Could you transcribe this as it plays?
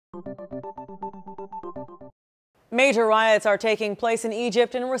Major riots are taking place in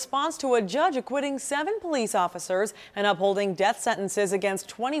Egypt in response to a judge acquitting 7 police officers and upholding death sentences against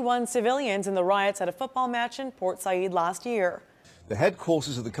 21 civilians in the riots at a football match in Port Said last year. The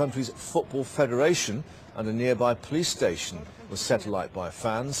headquarters of the country's football federation and a nearby police station was set alight by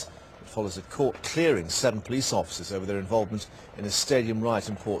fans. It follows a court clearing 7 police officers over their involvement in a stadium riot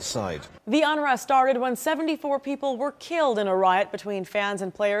in Port Said. The unrest started when 74 people were killed in a riot between fans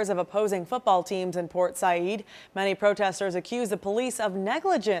and players of opposing football teams in Port Said. Many protesters accused the police of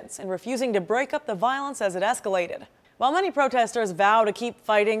negligence in refusing to break up the violence as it escalated. While many protesters vow to keep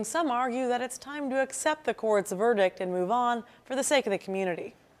fighting, some argue that it's time to accept the court's verdict and move on for the sake of the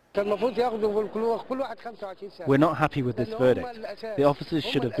community. We're not happy with this verdict. The officers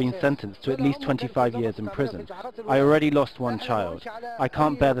should have been sentenced to at least 25 years in prison. I already lost 1 child. I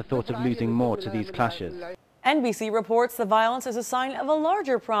can't bear the thought of losing more to these clashes. NBC reports the violence is a sign of a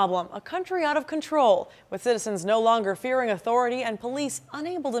larger problem, a country out of control. With citizens no longer fearing authority and police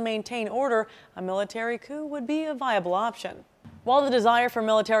unable to maintain order, a military coup would be a viable option. While the desire for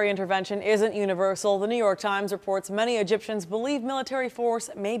military intervention isn't universal, the New York Times reports many Egyptians believe military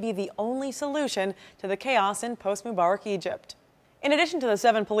force may be the only solution to the chaos in post-Mubarak Egypt. In addition to the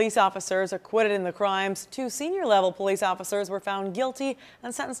 7 police officers acquitted in the crimes, 2 senior-level police officers were found guilty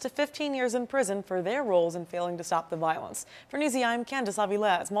and sentenced to 15 years in prison for their roles in failing to stop the violence. For Newsy, I'm Candice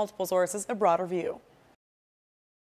Avilés. Multiple sources, a broader view.